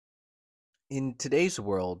In today's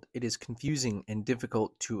world, it is confusing and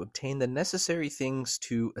difficult to obtain the necessary things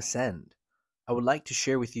to ascend. I would like to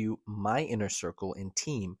share with you my inner circle and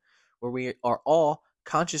team where we are all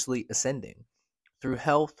consciously ascending. Through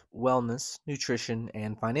health, wellness, nutrition,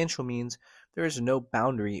 and financial means, there is no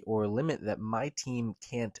boundary or limit that my team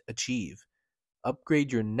can't achieve.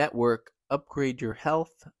 Upgrade your network, upgrade your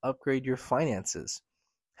health, upgrade your finances.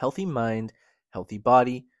 Healthy mind, healthy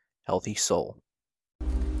body, healthy soul.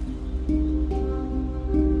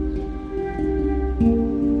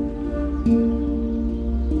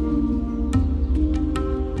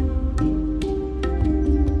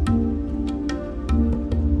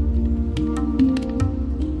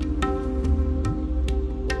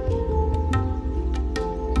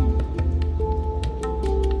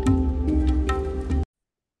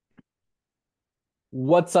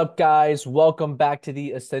 What's up, guys? Welcome back to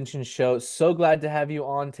the Ascension Show. So glad to have you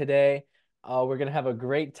on today. We're going to have a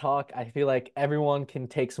great talk. I feel like everyone can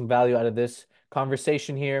take some value out of this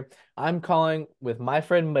conversation here. I'm calling with my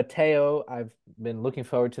friend Mateo. I've been looking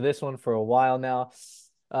forward to this one for a while now.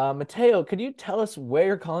 Mateo, could you tell us where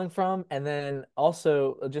you're calling from and then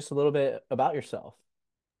also just a little bit about yourself?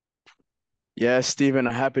 Yeah, Stephen,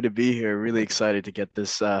 I'm happy to be here. Really excited to get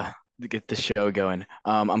this show going.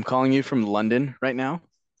 I'm calling you from London right now.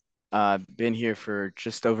 Been here for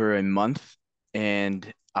just over a month,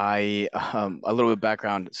 and I a little bit of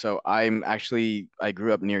background. So I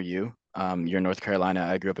grew up near you. You're in North Carolina.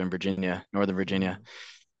 I grew up in Virginia, Northern Virginia,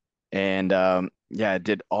 Mhm. and yeah, I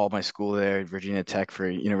did all my school there, Virginia Tech for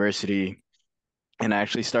university, and I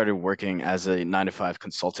actually started working as a 9 to 5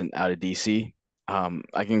 consultant out of DC.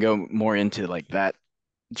 I can go more into like that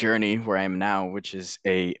journey where I am now, which is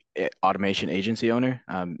a automation agency owner.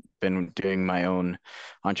 Been doing my own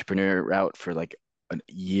entrepreneur route for like a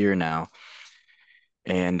year now,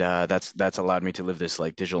 and that's allowed me to live this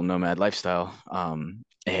like digital nomad lifestyle.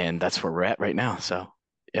 And that's where we're at right now. So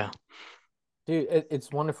yeah. Dude,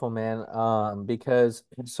 it's wonderful, man. Because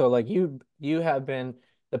so like you have been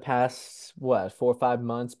the past what 4 or 5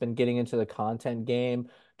 months been getting into the content game,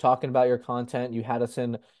 talking about your content. You had us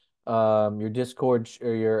in your Discord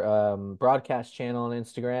or your broadcast channel on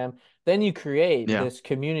Instagram. Then you create Yeah. this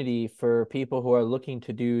community for people who are looking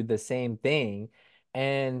to do the same thing,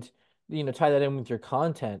 and tie that in with your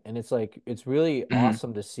content. And it's like it's really hmm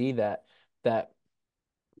awesome to see that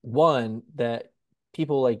one that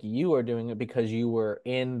people like you are doing it because you were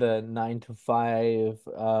in the 9 to 5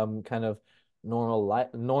 kind of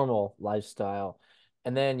normal lifestyle,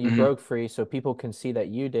 and then you hmm broke free so people can see that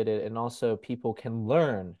you did it, and also people can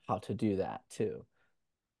learn how to do that too.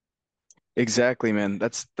 Exactly, man.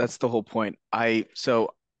 That's the whole point.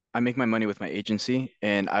 I make my money with my agency,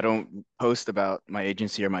 and I don't post about my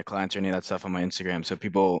agency or my clients or any of that stuff on my Instagram. So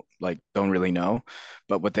people like don't really know.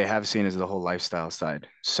 But what they have seen is the whole lifestyle side.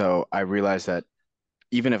 So I realized that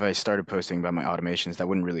even if I started posting about my automations, that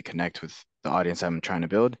wouldn't really connect with the audience I'm trying to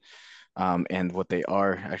build. And what they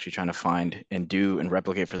are actually trying to find and do and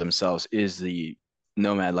replicate for themselves is the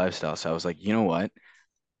nomad lifestyle. So I was like, you know what?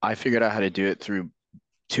 I figured out how to do it through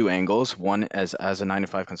two angles. One, as a 9 to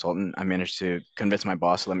 5 consultant, I managed to convince my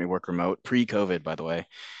boss to let me work remote pre-COVID, by the way.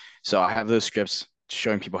 So I have those scripts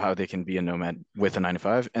showing people how they can be a nomad with a 9 to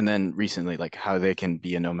 5, and then recently, like how they can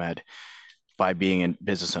be a nomad by being a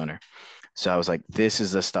business owner. So I was like, this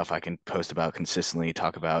is the stuff I can post about consistently,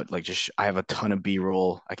 talk about. Like, just I have a ton of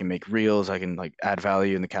B-roll. I can make reels. I can like add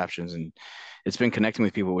value in the captions, and it's been connecting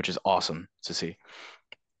with people, which is awesome to see.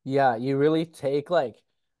 Yeah, you really take like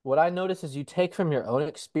what I notice is you take from your own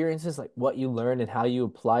experiences, like what you learned and how you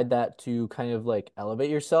applied that to kind of like elevate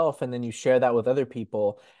yourself, and then you share that with other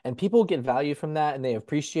people, and people get value from that and they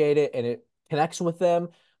appreciate it and it connects with them.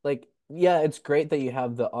 Like, yeah, it's great that you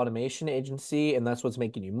have the automation agency and that's what's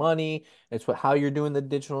making you money. It's what how you're doing the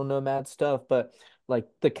digital nomad stuff, but like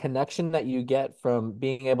the connection that you get from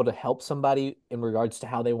being able to help somebody in regards to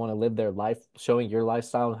how they want to live their life, showing your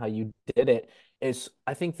lifestyle and how you did it is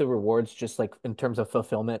I think the rewards just like in terms of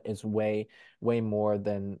fulfillment is way more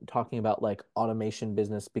than talking about like automation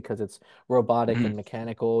business because it's robotic Mhm. and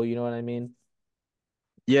mechanical, you know what I mean?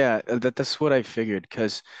 Yeah, that's what I figured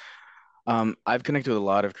because I've connected with a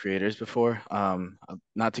lot of creators before.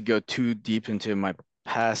 Not to go too deep into my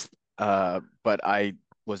past, but I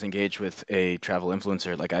was engaged with a travel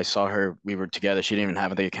influencer. Like I saw her, we were together. She didn't even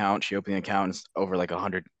have the account. She opened the account and it's over like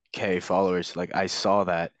 100K followers. Like I saw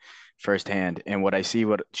that firsthand. And what I see,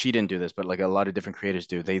 what she didn't do this, but like a lot of different creators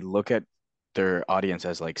do, they look at their audience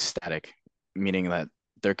as like static, meaning that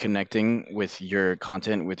they're connecting with your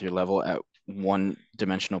content, with your level at one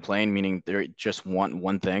dimensional plane, meaning they just want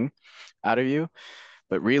one thing out of you.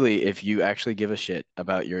 But really, if you actually give a shit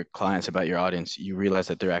about your clients, about your audience, you realize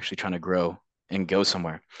that they're actually trying to grow and go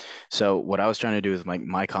somewhere. So what I was trying to do with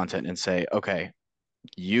my content and say, okay,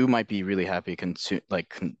 you might be really happy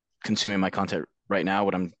consuming my content right now,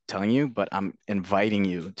 what I'm telling you, but I'm inviting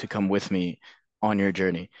you to come with me on your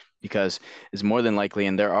journey because it's more than likely,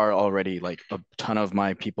 and there are already like a ton of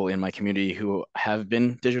my people in my community who have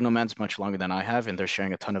been digital nomads much longer than I have, and they're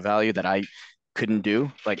sharing a ton of value that I couldn't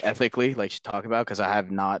do like ethically, like to talk about because I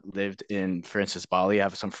have not lived in, for instance, Bali. I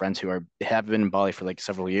have some friends who have been in Bali for like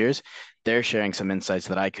several years. They're sharing some insights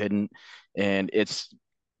that I couldn't, and it's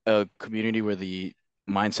a community where the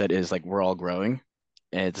mindset is like we're all growing.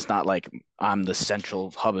 And it's not like I'm the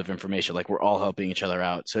central hub of information. Like we're all helping each other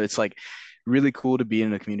out. So it's like really cool to be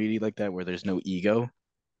in a community like that where there's no ego.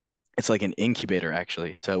 It's like an incubator,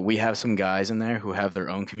 actually. So we have some guys in there who have their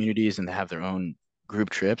own communities and they have their own group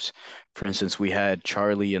trips. For instance, we had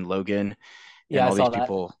Charlie and Logan and Yeah, I all these saw that.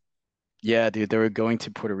 people. Yeah, dude, they were going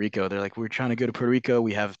to Puerto Rico. They're like, we're trying to go to Puerto Rico.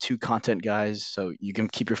 We have two content guys, so you can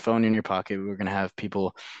keep your phone in your pocket. We're gonna have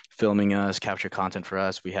people filming us, capture content for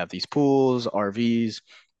us. We have these pools, RVs,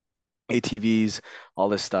 ATVs, all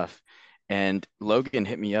this stuff. And Logan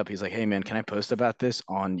hit me up. He's like, "Hey man, can I post about this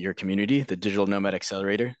on your community, the Digital Nomad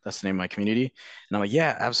Accelerator? That's the name of my community." And I'm like,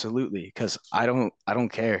 "Yeah, absolutely." Because I don't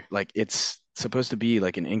care. Like it's supposed to be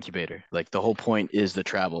like an incubator. Like the whole point is the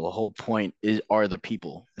travel. The whole point is are the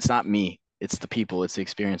people. It's not me. It's the people. It's the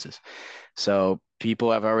experiences. So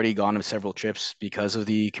people have already gone on several trips because of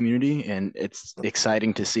the community, and it's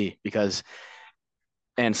exciting to see because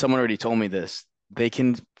and someone already told me this. They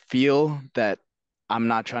can feel that I'm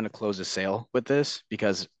not trying to close a sale with this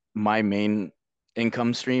because my main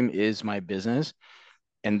income stream is my business.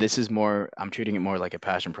 And this is more, I'm treating it more like a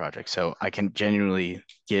passion project. So I can genuinely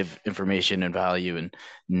give information and value and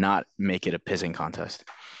not make it a pissing contest.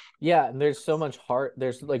 Yeah, and there's so much heart.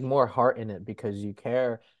 There's like more heart in it because you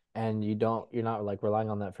care and you're not like relying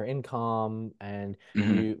on that for income and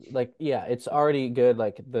Hmm. you like yeah, it's already good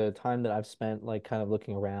like the time that I've spent like kind of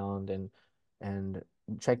looking around and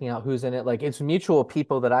checking out who's in it. Like it's mutual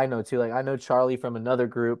people that I know too. Like I know Charlie from another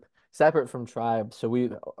group separate from Tribe, so we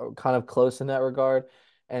are kind of close in that regard.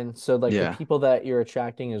 And so like the Yeah. people that you're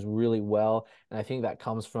attracting is really well, and I think that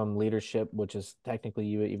comes from leadership, which is technically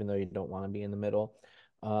you, even though you don't want to be in the middle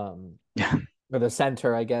um Yeah. or the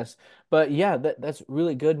center, I guess. But yeah, that's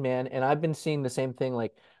really good, man. And I've been seeing the same thing,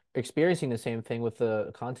 like experiencing the same thing with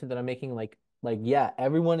the content that I'm making. Like yeah,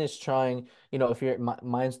 everyone is trying, if your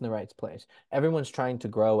mind's in the right place, everyone's trying to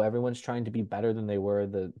grow, everyone's trying to be better than they were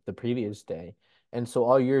the previous day. And so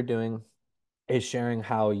all you're doing is sharing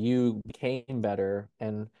how you became better.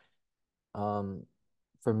 And um,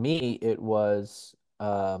 for me,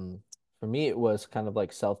 for me, it was kind of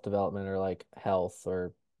like self-development or like health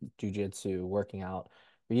or jujitsu, working out.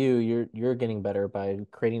 For you, you're getting better by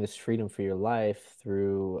creating this freedom for your life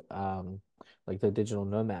through like the digital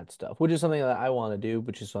nomad stuff, which is something that I want to do,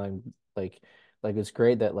 which is why I'm like it's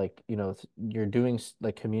great that like you're doing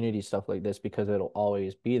like community stuff like this because it'll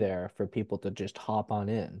always be there for people to just hop on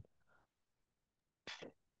in.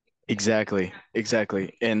 Exactly,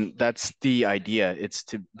 exactly. And that's the idea. It's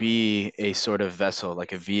to be a sort of vessel,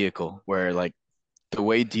 like a vehicle, where like the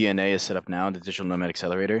way DNA is set up now, the Digital Nomad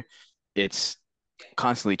Accelerator, it's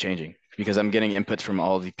constantly changing because I'm getting inputs from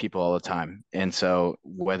all the people all the time. And so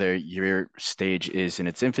whether your stage is in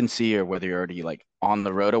its infancy or whether you're already like on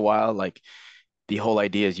the road a while, like the whole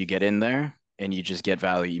idea is you get in there and you just get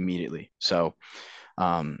value immediately. So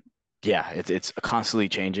um yeah, it's constantly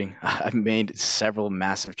changing. I've made several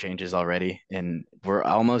massive changes already, and we're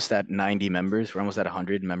almost at 90 members. We're almost at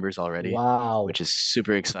 100 members already, Wow. which is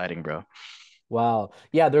super exciting, bro. Wow.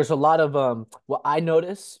 Yeah, there's a lot of what I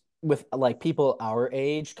notice with like people our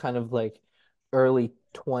age, kind of like early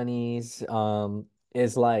 20s,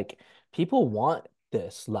 is like people want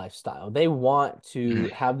this lifestyle. They want to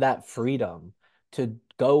Mhm. have that freedom to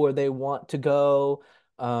go where they want to go.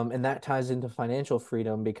 And that ties into financial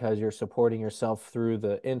freedom because you're supporting yourself through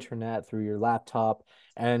the internet, through your laptop,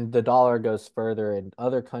 and the dollar goes further in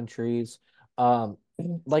other countries.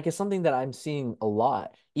 Like it's something that I'm seeing a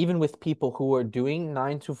lot even with people who are doing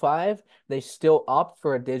 9 to 5, they still opt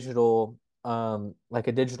for a digital, like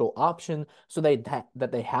a digital option, so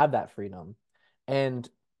that they have that freedom. And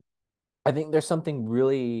I think there's something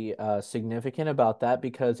really significant about that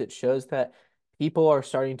because it shows that people are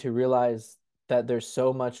starting to realize that there's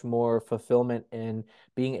so much more fulfillment in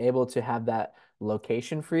being able to have that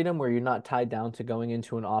location freedom where you're not tied down to going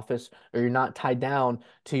into an office or you're not tied down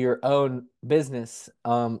to your own business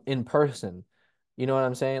in person. You know what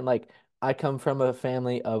I'm saying? Like I come from a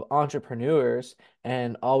family of entrepreneurs,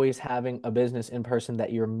 and always having a business in person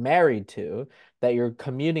that you're married to, that you're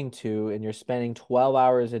commuting to, and you're spending 12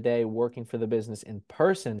 hours a day working for the business in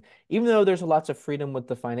person, even though there's lots of freedom with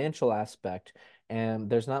the financial aspect, and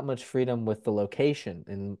there's not much freedom with the location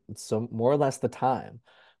and so more or less the time.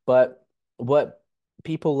 But what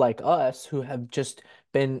people like us who have just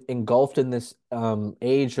been engulfed in this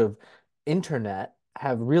age of internet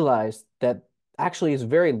have realized that actually is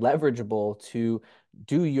very leverageable to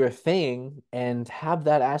do your thing and have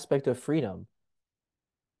that aspect of freedom.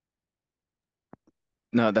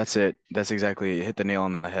 No, that's it. That's exactly hit the nail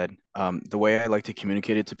on the head. The way I like to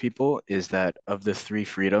communicate it to people is that of the three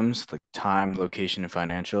freedoms, like time, location, and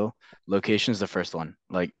financial, location is the first one.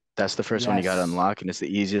 Like that's the first one you got to Yes. unlock, and it's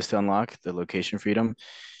the easiest to unlock, the location freedom,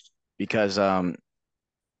 because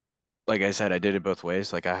like I said, I did it both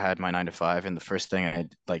ways. Like I had my 9 to 5, and the first thing I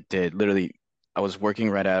like did literally, I was working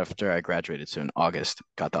right after I graduated. So in August,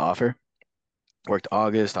 got the offer, worked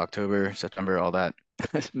August, October, September, all that.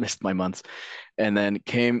 Missed my months. And then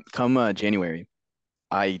came come January,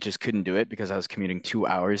 I just couldn't do it because I was commuting 2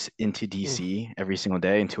 hours into Oof. DC every single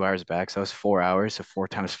day and 2 hours back. So that was 4 hours. So four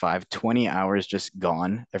times five, 20 hours just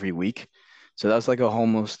gone every week. So that was like a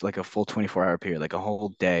almost like a full 24-hour period, like a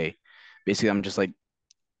whole day. Basically, I'm just like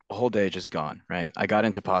a whole day just gone, right? I got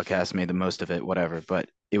into podcasts, made the most of it, whatever, but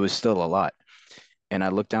it was still a lot. And I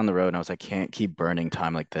looked down the road and I was like, can't keep burning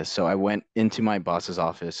time like this. So I went into my boss's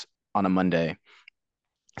office on a Monday,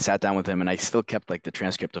 sat down with him, and I still kept like the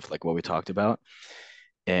transcript of like what we talked about.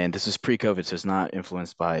 And this is pre-COVID, so it's not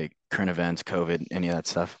influenced by current events, COVID, any of that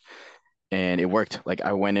stuff. And it worked. Like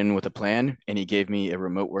I went in with a plan and he gave me a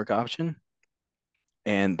remote work option.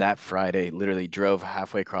 And that Friday, literally drove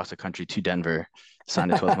halfway across the country to Denver,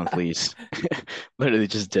 signed a 12-month lease. Literally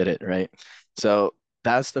just did it, right? So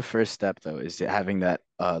that's the first step, though, is having that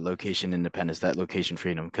location independence, that location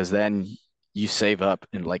freedom, because then you save up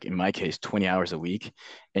in, like in my case, 20 hours a week,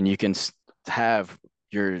 and you can have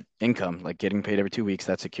your income, like getting paid every 2 weeks,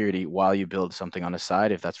 that security, while you build something on the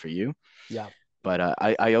side, if that's for you. Yeah. But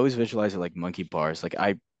I always visualize it like monkey bars. Like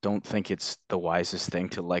I don't think it's the wisest thing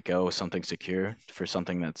to let go of something secure for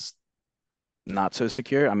something that's not so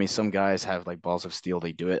secure. I mean, some guys have like balls of steel,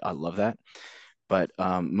 they do it. I love that. But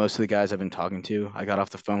most of the guys I've been talking to, I got off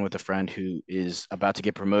the phone with a friend who is about to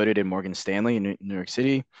get promoted in Morgan Stanley in New York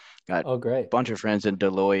City. Got a Oh, great. bunch of friends in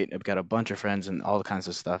Deloitte. I've got a bunch of friends and all kinds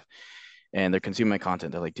of stuff. And they're consuming my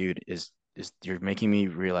content. They're like, dude, is you're making me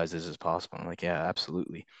realize this is possible. I'm like, yeah,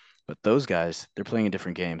 absolutely. But those guys, they're playing a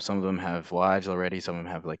different game. Some of them have wives already, some of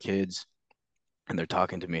them have like kids, and they're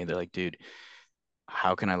talking to me. They're like, dude,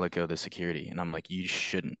 how can I let go of the security? And I'm like, you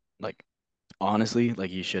shouldn't. Like, honestly,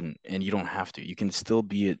 like you shouldn't. And you don't have to. You can still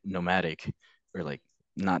be a nomadic or like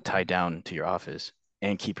not tied down to your office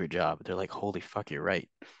and keep your job. They're like, holy fuck, you're right.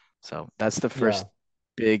 So that's the Yeah. first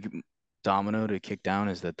big domino to kick down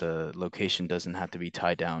is that the location doesn't have to be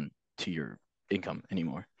tied down to your income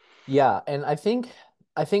anymore. Yeah, and I think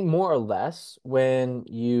more or less when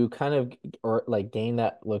you kind of or like gain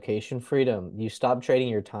that location freedom, you stop trading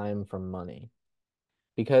your time for money.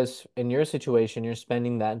 Because in your situation, you're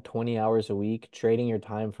spending that 20 hours a week trading your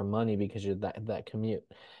time for money because you're that commute.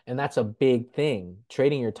 And that's a big thing,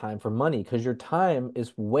 trading your time for money, because your time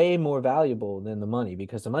is way more valuable than the money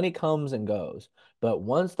because the money comes and goes. But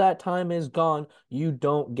once that time is gone, you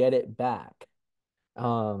don't get it back.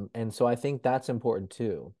 And so I think that's important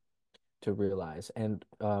too to realize. And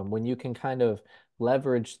when you can kind of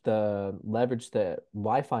leverage the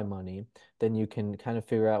Wi-Fi money, then you can kind of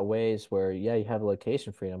figure out ways where yeah, you have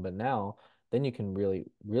location freedom, but now then you can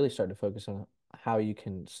really start to focus on how you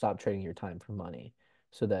can stop trading your time for money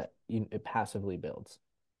so that it passively builds.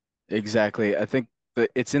 Exactly. I think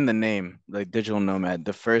that it's in the name, like digital nomad.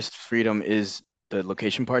 The first freedom is the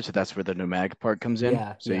location part, so that's where the nomadic part comes in.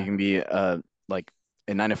 Yeah, So you yeah. can be like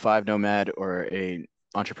a 9 to 5 nomad or a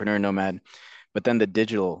entrepreneur nomad. But then the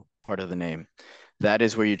digital part of the name, that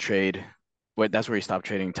is where you trade, that's where you stop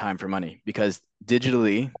trading time for money because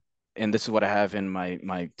digitally, and this is what I have in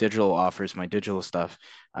my digital offers, my digital stuff.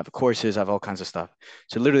 I have courses, I have all kinds of stuff.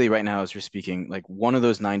 So literally right now, as we're speaking, like one of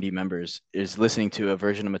those 90 members is listening to a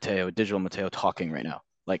version of Mateo, digital Mateo talking right now,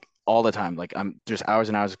 like all the time. Like I'm there's hours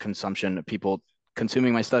and hours of consumption of people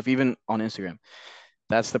consuming my stuff, even on Instagram.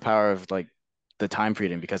 That's the power of like the time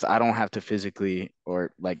freedom because I don't have to physically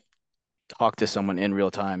or like talk to someone in real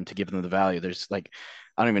time to give them the value. There's like,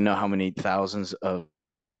 I don't even know how many thousands of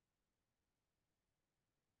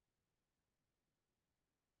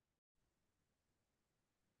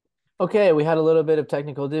Okay, we had a little bit of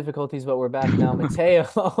technical difficulties, but we're back now. Mateo,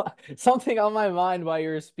 something on my mind while you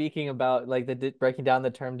were speaking about like breaking down the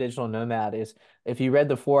term digital nomad is if you read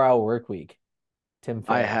the 4 Hour Work Week, Tim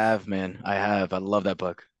I Ferriss. have, man. I have. I love that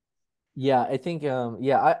book. Yeah, I think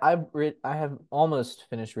yeah, I have almost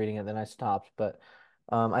finished reading it, then I stopped, but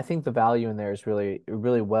I think the value in there is really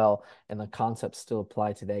well and the concepts still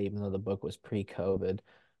apply today, even though the book was pre-COVID.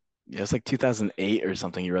 Yeah, it's like 2008 or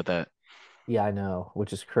something. You wrote that. Yeah, I know,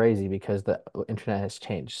 which is crazy because the internet has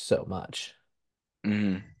changed so much.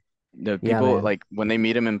 hmm The Yeah, people man. like when they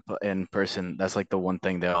meet him in person, that's like the one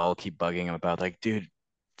thing they all keep bugging him about. Like, dude,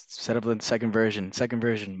 set up the second version,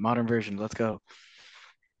 modern version. Let's go.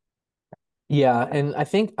 Yeah, and I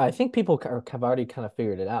think people have already kind of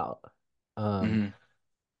figured it out. Um, hmm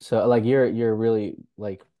so like you're really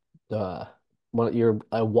like the one you're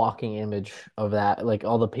a walking image of that. Like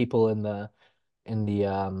all the people in the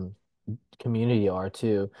community are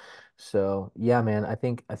too. So yeah, man, I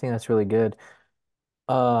think that's really good.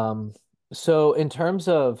 Um, so in terms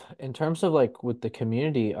of like with the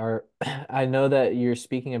community, are I know that you're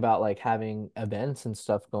speaking about like having events and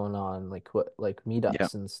stuff going on, like what like Yeah.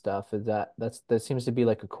 meetups and stuff. That seems to be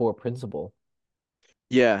like a core principle.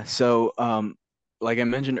 Yeah. So, like I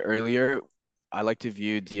mentioned earlier, I like to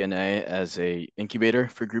view DNA as a incubator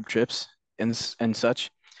for group trips and such.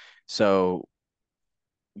 So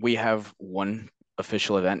we have one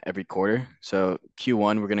official event every quarter. So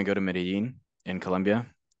Q1, we're gonna go to Medellin in Colombia.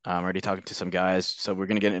 I'm already talking to some guys. So we're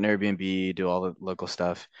gonna get an Airbnb, do all the local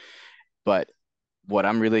stuff. But what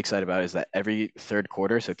I'm really excited about is that every third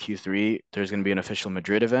quarter, so Q3, there's gonna be an official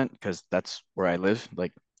Madrid event because that's where I live.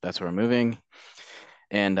 Like that's where I'm moving.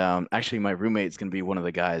 And actually, my roommate is gonna be one of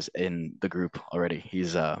the guys in the group already.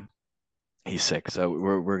 He's sick, so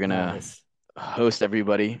we're gonna Nice. host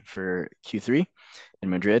everybody for Q3 in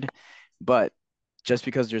Madrid. But just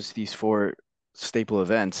because there's these four staple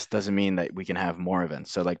events doesn't mean that we can have more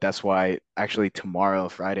events. So like that's why actually tomorrow,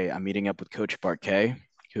 Friday, I'm meeting up with Coach Barquet,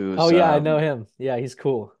 Oh who's yeah, I know him. Yeah, he's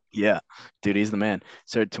cool. yeah, dude, he's the man.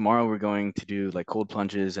 So tomorrow we're going to do like cold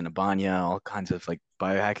plunges and a banya, all kinds of like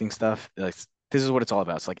biohacking stuff. Like this is what it's all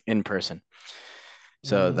about. It's like in person.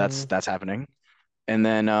 So Hmm. that's happening. And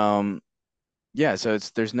then yeah, so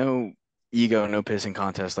it's there's no ego, no pissing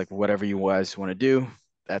contest, like whatever you guys want to do,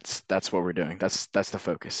 that's what we're doing. That's the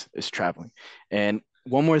focus is traveling. And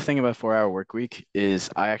one more thing about 4 Hour Work Week is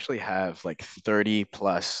I actually have like 30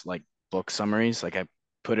 plus like book summaries. Like I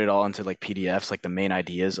put it all into like PDFs, like the main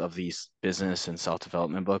ideas of these business and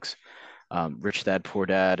self-development books. Rich Dad, Poor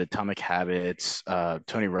Dad, Atomic Habits,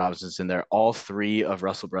 Tony Robbins in there. All three of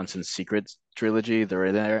Russell Brunson's Secrets trilogy, they're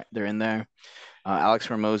in there. They're in there. Alex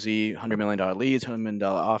Hormozy, $100 million leads, $100 million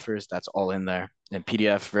offers. That's all in there in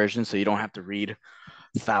PDF version. So you don't have to read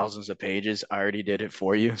thousands of pages. I already did it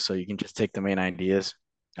for you. So you can just take the main ideas.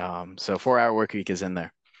 So 4 Hour Work Week is in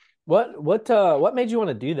there. What made you want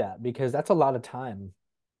to do that? Because that's a lot of time.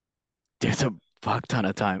 There's a fuck ton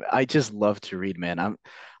of time. I just love to read, man.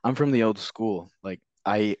 I'm from the old school. Like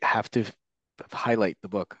I have to highlight the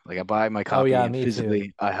book. Like I buy my Oh copy yeah, and me too.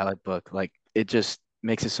 physically I highlight the book. Like it just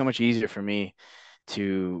makes it so much easier for me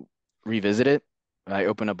to revisit it. I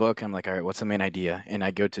open a book, I'm like, all right, what's the main idea? And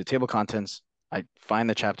I go to table contents, I find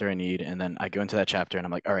the chapter I need, and then I go into that chapter and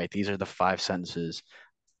I'm like, all right, these are the 5 sentences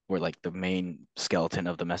where like the main skeleton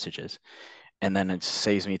of the messages. And then it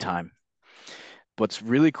saves me time. What's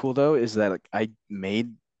really cool though is that like, I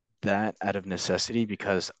made that out of necessity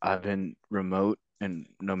because I've been remote and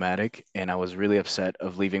nomadic, and I was really upset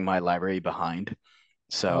of leaving my library behind.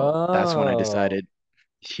 So that's when I Oh. decided,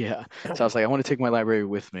 yeah. So I was like, I want to take my library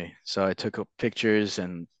with me. So I took pictures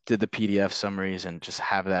and did the PDF summaries and just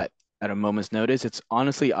have that at a moment's notice. It's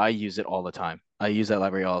honestly, I use it all the time. I use that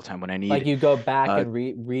library all the time when I Like need you go back uh and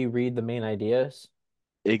reread the main ideas.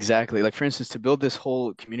 exactly. Like for instance, to build this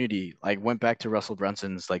whole community, like went back to Russell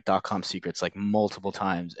Brunson's like .com secrets like multiple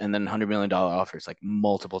times and then $100 million offers like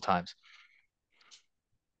multiple times.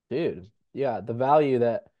 Dude, yeah, the value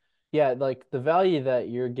that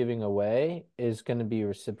you're giving away is going to be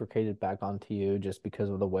reciprocated back onto you just because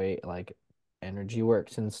of the way like energy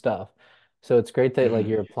works and stuff. So it's great that like hmm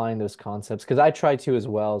you're applying those concepts because I try to as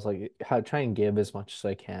well as like how try and give as much as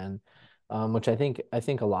I can, which I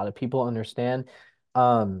think a lot of people understand.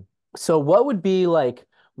 So what would be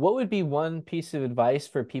one piece of advice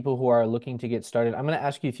for people who are looking to get started? I'm going to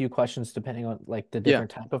ask you a few questions depending on like the Yeah.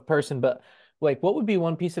 different type of person, but like, what would be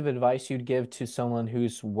one piece of advice you'd give to someone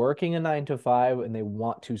who's working a 9 to 5 and they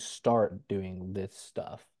want to start doing this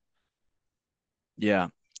stuff? Yeah.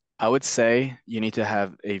 I would say you need to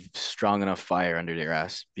have a strong enough fire under your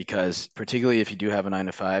ass because particularly if you do have a 9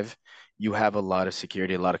 to 5, you have a lot of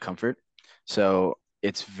security, a lot of comfort. So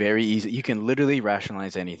it's very easy. You can literally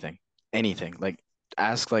rationalize anything, anything. Like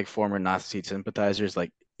ask like former Nazi sympathizers,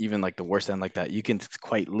 like even like the worst end like that. You can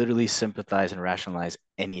quite literally sympathize and rationalize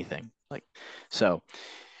anything. Like so,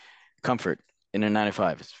 comfort in a 9 to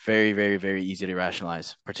 5. It's very, very, very easy to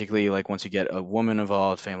rationalize, particularly like once you get a woman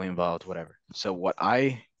involved, family involved, whatever. So what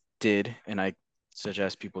I did, and I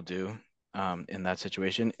suggest people do in that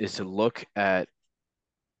situation, is to look at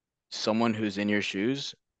someone who's in your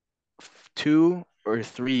shoes 2 or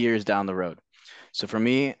 3 years down the road. So for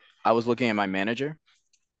me, I was looking at my manager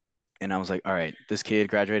and I was like, all right, this kid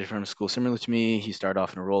graduated from a school similar to me. He started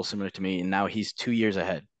off in a role similar to me, and now he's 2 years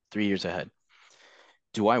ahead, 3 years ahead.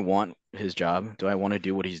 Do I want his job? Do I want to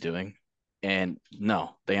do what he's doing? And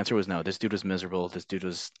no, the answer was no. This dude was miserable. This dude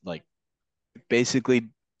was like basically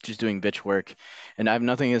just doing bitch work. And I have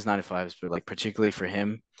nothing against 9 to 5s, but like particularly for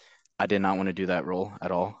him, I did not want to do that role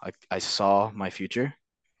at all. I saw my future.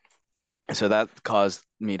 And so that caused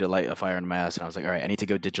me to light a fire in my ass. And I was like, all right, I need to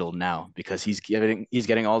go digital now because he's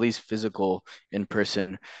getting all these physical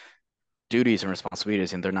in-person duties and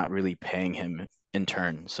responsibilities, and they're not really paying him in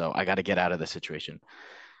turn. So I got to get out of the situation.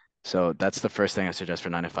 So that's the first thing I suggest for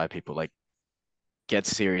 9 to 5 people. Like, get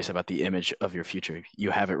serious about the image of your future.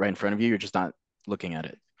 You have it right in front of you. You're just not looking at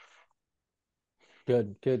it.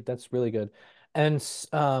 Good, good. That's really good. And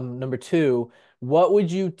number two, what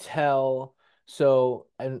would you tell? So,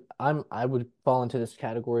 and I would fall into this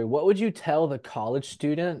category. What would you tell the college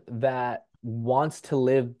student that wants to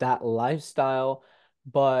live that lifestyle,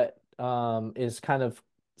 but is kind of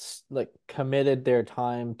like committed their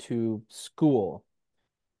time to school?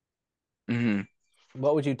 hmm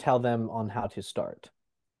What would you tell them on how to start?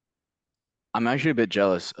 I'm actually a bit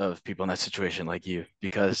jealous of people in that situation like you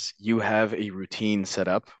because you have a routine set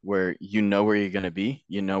up where you know where you're going to be.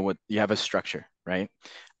 You know what you have a structure, right?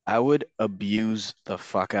 I would abuse the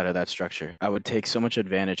fuck out of that structure. I would take so much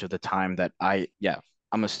advantage of the time that yeah,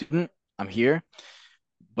 I'm a student, I'm here,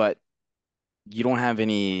 but you don't have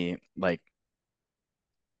any like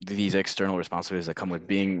these external responsibilities that come with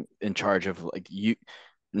being in charge of like you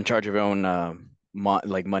in charge of your own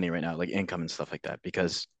like money right now, like income and stuff like that.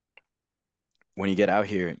 Because when you get out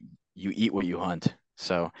here, you eat what you hunt.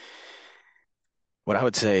 So what I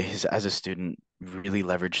would say is, as a student, really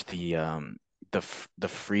leverage the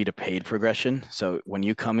free to paid progression. So when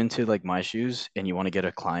you come into like my shoes and you want to get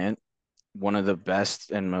a client, one of the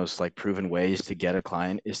best and most like proven ways to get a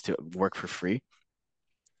client is to work for free,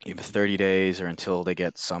 either 30 days or until they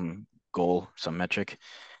get some goal, some metric.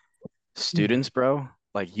 Students, bro,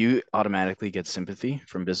 like you automatically get sympathy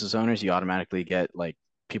from business owners. You automatically get like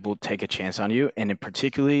people take a chance on you. And in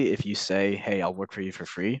particularly if you say, hey, I'll work for you for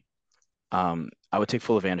free, I would take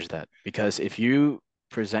full advantage of that because if you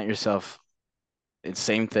present yourself, it's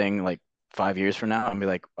same thing like 5 years from now and be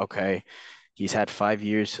like, okay, he's had 5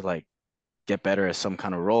 years to like get better at some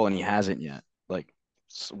kind of role and he hasn't yet. Like,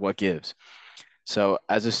 what gives? So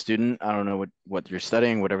as a student, I don't know what you're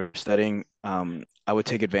studying, whatever you're studying, I would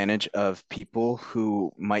take advantage of people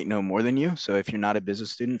who might know more than you. So if you're not a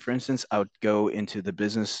business student, for instance, I would go into the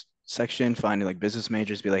business section, finding like business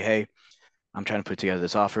majors, be like, hey, I'm trying to put together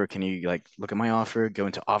this offer. Can you like look at my offer? Go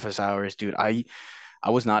into office hours, dude. I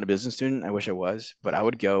was not a business student. I wish I was, but I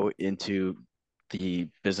would go into the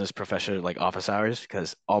business professor like office hours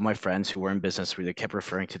because all my friends who were in business really kept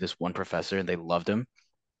referring to this one professor and they loved him.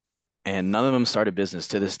 And none of them started business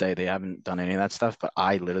to this day. They haven't done any of that stuff, but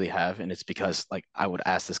I literally have. And it's because like I would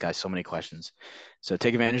ask this guy so many questions. So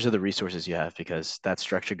take advantage of the resources you have because that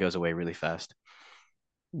structure goes away really fast.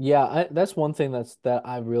 Yeah, that's one thing that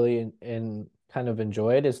I really kind of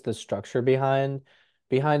enjoyed is the structure behind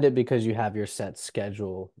it because you have your set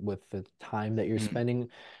schedule with the time that you're Mhm. spending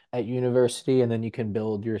at university and then you can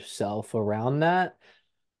build yourself around that.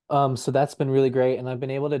 So that's been really great, and I've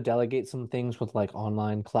been able to delegate some things with like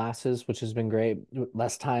online classes, which has been great.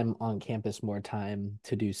 Less time on campus, more time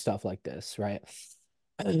to do stuff like this, right?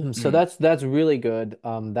 So Mhm. that's really good.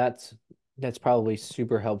 That's probably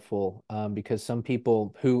super helpful because some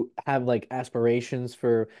people who have like aspirations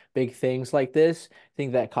for big things like this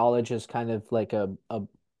think that college is kind of like a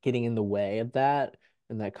getting in the way of that,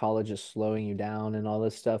 and that college is slowing you down and all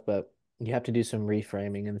this stuff. But you have to do some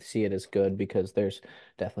reframing and see it as good because there's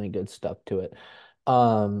definitely good stuff to it.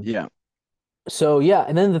 Um, Yeah. so yeah,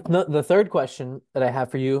 and then the third question that I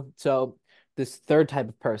have for you. So this third type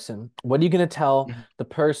of person, what are you going to tell Mhm. the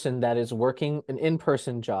person that is working an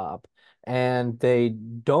in-person job and they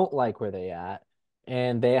don't like where they at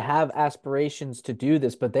and they have aspirations to do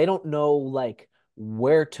this, but they don't know like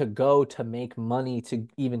where to go to make money to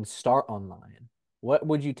even start online? What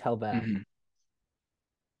would you tell them? Mhm.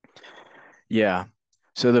 Yeah.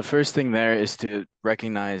 So the first thing there is to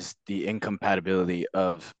recognize the incompatibility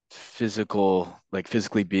of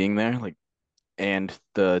physically being there, like, and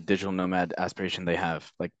the digital nomad aspiration they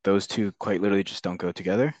have. Like those two quite literally just don't go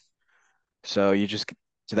together. So you just,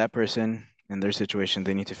 to that person in their situation,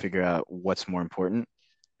 they need to figure out what's more important.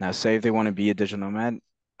 Now, say if they want to be a digital nomad,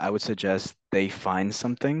 I would suggest they find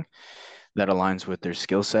something that aligns with their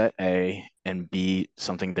skill set, A, and B,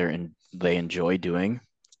 something they enjoy doing,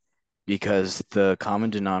 because the common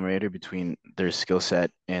denominator between their skill set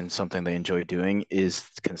and something they enjoy doing is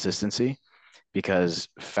consistency. Because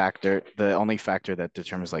the only factor that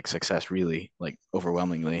determines like success really, like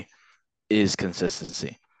overwhelmingly, is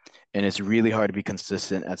consistency. And it's really hard to be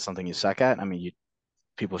consistent at something you suck at. I mean,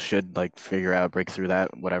 people should like figure out, break through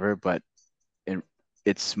that, whatever, but it,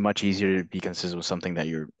 it's much easier to be consistent with something that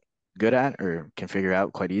you're good at or can figure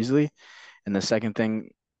out quite easily. And the second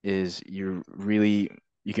thing is you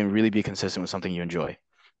can really be consistent with something you enjoy.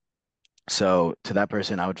 So to that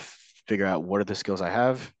person, I would figure out what are the skills I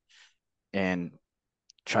have and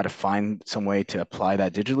try to find some way to apply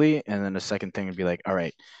that digitally. And then the second thing would be like, all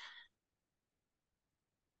right,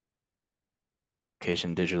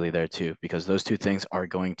 location digitally there too, because those two things are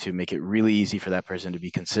going to make it really easy for that person to be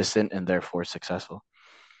consistent and therefore successful.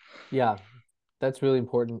 Yeah, that's really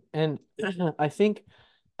important. And I think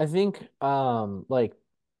like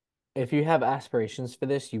if you have aspirations for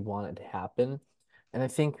this, you want it to happen. And I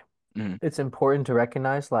think Mhm. it's important to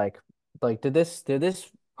recognize like did this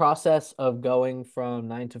process of going from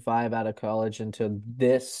 9 to 5 out of college into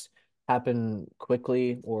this happen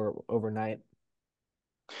quickly or overnight?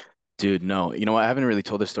 Dude, no, you know what? I haven't really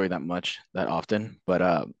told this story that much, that often, but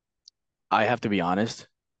I have to be honest.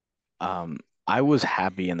 Um, I was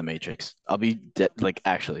happy in the Matrix. I'll be like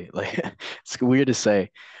actually, like it's weird to say.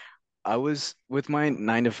 I was with my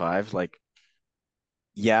 9 to 5, like,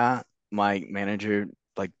 yeah, my manager,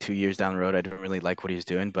 like 2 years down the road, I didn't really like what he was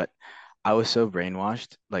doing, but I was so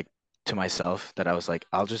brainwashed, like, to myself that I was like,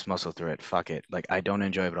 I'll just muscle through it. Fuck it. Like, I don't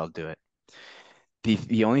enjoy it, but I'll do it.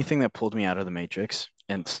 The only thing that pulled me out of the Matrix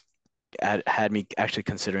and had me actually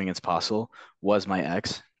considering it's possible was my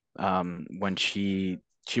ex. When she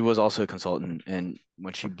was also a consultant, and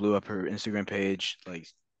when she blew up her Instagram page, like,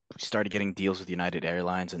 started getting deals with United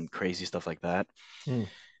Airlines and crazy stuff like that. Hmm.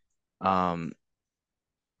 Um,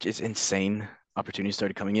 just insane opportunities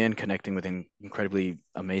started coming in, connecting with incredibly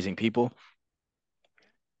amazing people.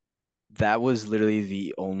 That was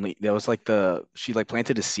literally that was like she like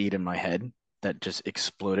planted a seed in my head that just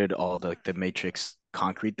exploded all the matrix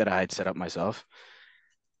concrete that I had set up myself.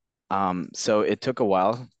 So it took a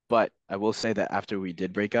while, but I will say that after we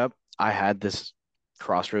did break up, I had this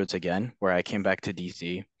crossroads again where I came back to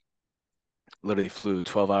DC, literally flew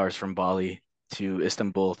 12 hours from Bali to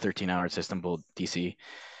Istanbul, 13 hours Istanbul, DC,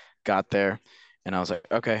 got there, and I was like,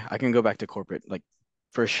 okay, I can go back to corporate, like,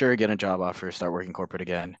 for sure get a job offer, start working corporate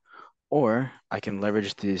again, or I can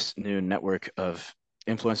leverage this new network of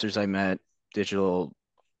influencers I met, digital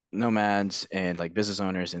nomads, and like business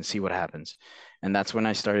owners, and see what happens. And that's when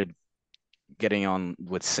I started getting on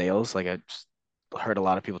with sales. Like, I just heard a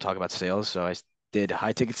lot of people talk about sales, so I did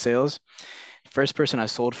high ticket sales. First person I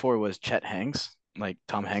sold for was Chet Hanks, like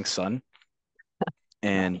Tom Hanks' son,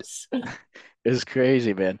 and Nice. it was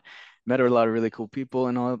crazy, man. Met a lot of really cool people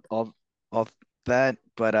and all that,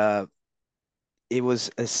 but it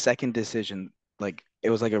was a second decision. Like, it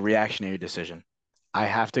was like a reactionary decision. I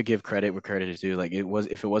have to give credit where credit is due. Like, it was,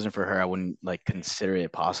 if it wasn't for her, I wouldn't like consider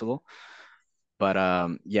it possible. But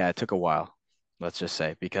yeah, it took a while, let's just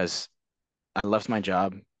say, because I left my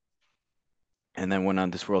job and then went on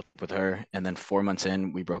this world with her, and then 4 months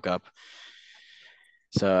in, we broke up.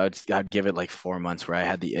 So I'd give it like 4 months where I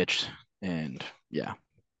had the itch, and yeah.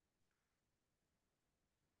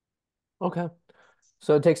 Okay.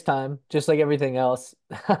 So it takes time, just like everything else.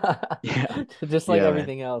 Yeah. Just like Yeah, man.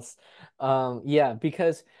 everything else. Yeah,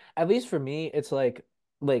 because at least for me, it's like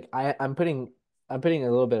I'm putting a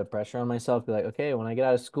little bit of pressure on myself, be like, okay, when I get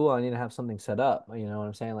out of school, I need to have something set up. You know what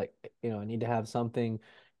I'm saying? Like, I need to have something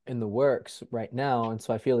in the works right now. And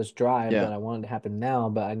so I feel this drive Yeah. that I want it to happen now,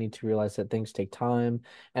 but I need to realize that things take time.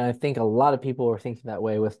 And I think a lot of people are thinking that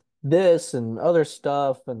way with this and other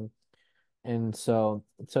stuff and so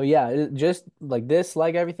yeah, it just like this,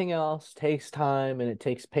 like everything else, takes time and it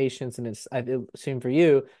takes patience. And it seemed for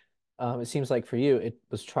you, it seems like for you, it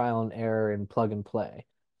was trial and error and plug and play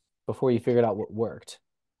before you figured out what worked.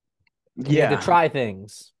 And you had to Yeah. try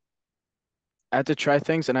things. I had to try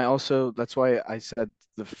things, and I also, that's why I said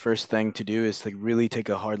the first thing to do is like really take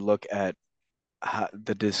a hard look at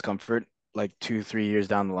the discomfort like 2, 3 years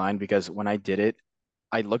down the line, because when I did it,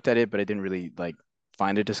 I looked at it, but I didn't really like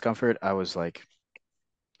spine discomfort, I was like,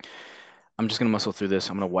 I'm just gonna muscle through this.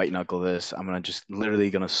 I'm gonna white knuckle this. I'm gonna just literally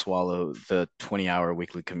gonna swallow the 20-hour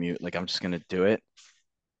weekly commute. Like I'm just gonna do it.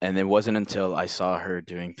 And it wasn't until I saw her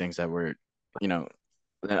doing things that were, you know,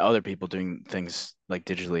 and other people doing things like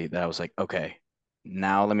digitally that I was like, okay,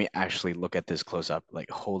 now let me actually look at this close up. Like,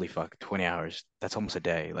 holy fuck, 20 hours. That's almost a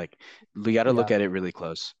day. Like, we got to look Yeah. at it really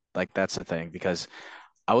close. Like, that's the thing because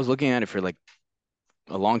I was looking at it for like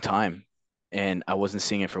a long time and I wasn't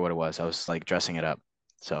seeing it for what it was. I was like dressing it up.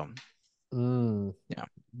 So, Mm, yeah.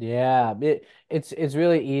 yeah. It's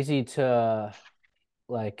really easy to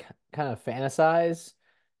like kind of fantasize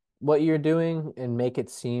what you're doing and make it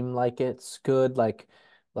seem like it's good. Like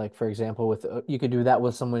for example, with you could do that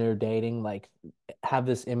with someone you're dating, like have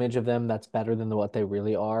this image of them that's better than what they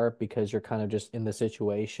really are because you're kind of just in the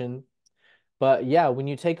situation. But yeah, when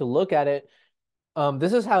you take a look at it,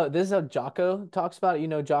 this is how Jocko talks about it. You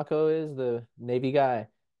know, Jocko is the Navy guy.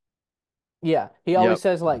 Yeah, he always Yep.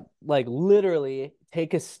 says like literally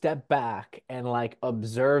take a step back and like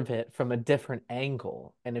observe it from a different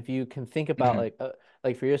angle. And if you can think about Mhm.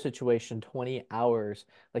 like for your situation, 20 hours,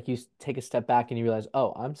 like take a step back and you realize,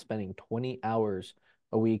 "Oh, I'm spending 20 hours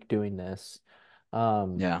a week doing this."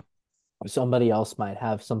 Um Yeah. somebody else might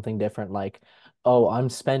have something different like, "Oh, I'm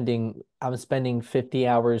spending 50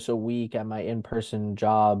 hours a week at my in-person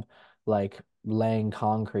job like laying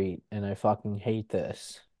concrete and I fucking hate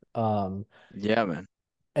this." Um Yeah, man.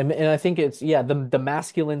 and I think it's yeah, the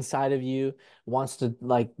masculine side of you wants to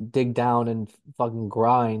like dig down and fucking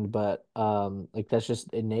grind, but like that's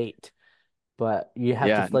just innate. But you have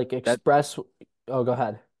to Yeah. like That express. Oh, go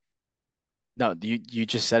ahead. No, you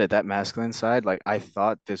just said it, that masculine side. Like I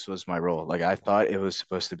thought this was my role. Like I thought it was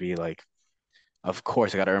supposed to be like, of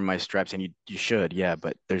course I gotta earn my stripes and you should, yeah,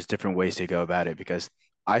 but there's different ways to go about it because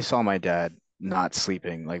I saw my dad not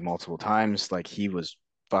sleeping like multiple times. Like he was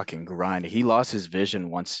fucking grinding. He lost his vision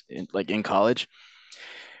once in college.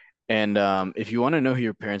 And if you want to know who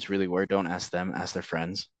your parents really were, don't ask them, ask their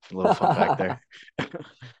friends. A little fun fact there.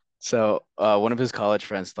 So one of his college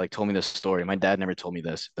friends like told me this story. My dad never told me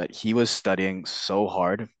this, that he was studying so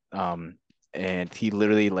hard, and he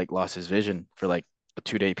literally like lost his vision for like a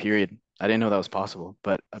 2-day period. I didn't know that was possible,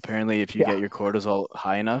 but apparently if you Yeah. get your cortisol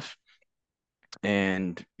high enough,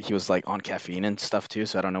 and he was like on caffeine and stuff too,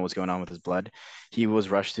 so I don't know what's going on with his blood. He was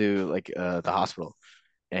rushed to like the hospital,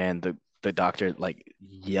 and the doctor like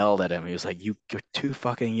yelled at him. He was like, You're too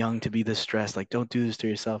fucking young to be this stressed. Like, don't do this to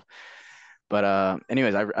yourself." But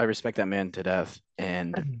anyways, I respect that man to death.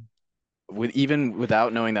 And with even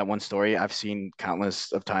without knowing that one story, I've seen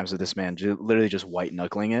countless of times of this man literally just white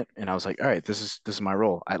knuckling it. And I was like, all right, this is my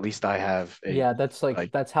role. At least I have a Yeah, that's like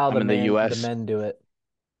like that's how I'm in the the US. men do it.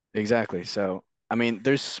 Exactly. So I mean,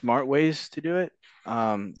 there's smart ways to do it,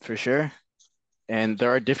 for sure. And there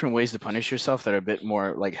are different ways to punish yourself that are a bit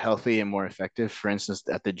more like healthy and more effective. For instance,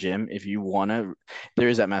 at the gym, if you wanna, there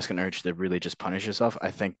is that masculine urge to really just punish yourself.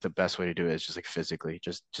 I think the best way to do it is just like physically,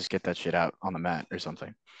 just get that shit out on the mat or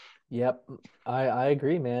something. Yep. I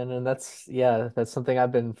agree, man. And that's yeah, that's something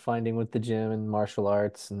I've been finding with the gym and martial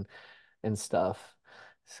arts and stuff.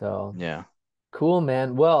 So Yeah. cool,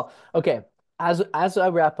 man. Well, okay. As I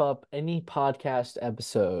wrap up any podcast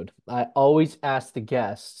episode, I always ask the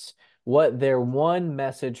guests what their one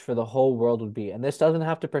message for the whole world would be. And this doesn't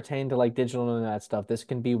have to pertain to like digital and that stuff. This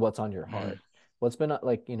can be what's on your Mm, heart. What's been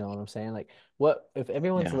like, you know what I'm saying? Like, what if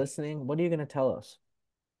everyone's yeah. listening, what are you gonna tell us?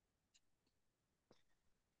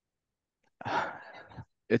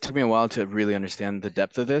 It took me a while to really understand the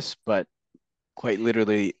depth of this, but quite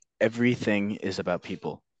literally, everything is about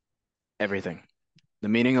people. Everything. The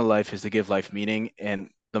meaning of life is to give life meaning, and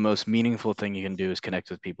the most meaningful thing you can do is connect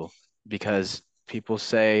with people because people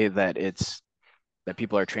say that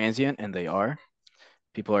people are transient, and they are.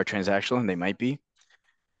 People are transactional, and they might be,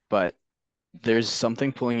 but there's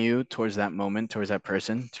something pulling you towards that moment, towards that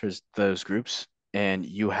person, towards those groups, and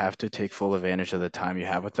you have to take full advantage of the time you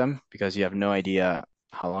have with them because you have no idea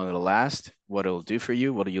how long it'll last, what it'll do for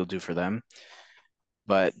you, what you'll do for them.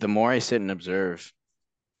 But the more I sit and observe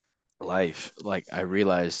life, like I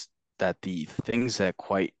realize that the things that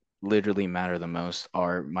quite literally matter the most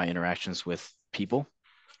are my interactions with people.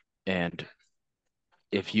 And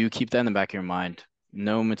if you keep that in the back of your mind,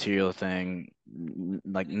 no material thing,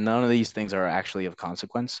 like none of these things are actually of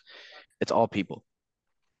consequence. It's all people.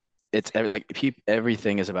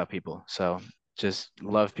 Everything is about people. So just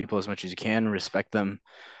love people as much as you can, respect them.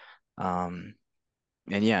 Um,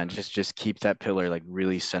 and yeah, just keep that pillar like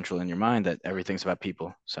really central in your mind that everything's about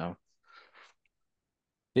people. So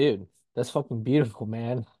Dude, that's fucking beautiful,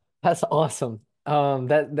 man. That's awesome.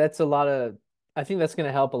 That's a lot of I think that's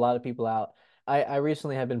gonna help a lot of people out. I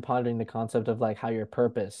recently have been pondering the concept of like how your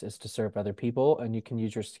purpose is to serve other people, and you can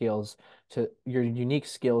use your unique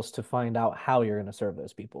skills to find out how you're going to serve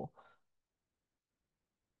those people.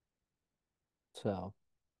 So,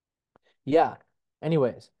 yeah.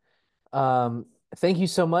 Anyways, Um, thank you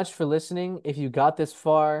so much for listening. If you got this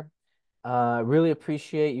far, really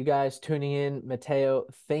appreciate you guys tuning in. Mateo,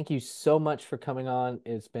 thank you so much for coming on.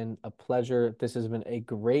 It's been a pleasure. This has been a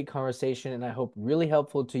great conversation, and I hope really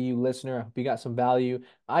helpful to you, listener. I hope you got some value.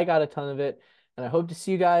 I got a ton of it, and I hope to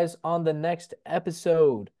see you guys on the next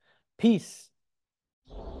episode. Peace.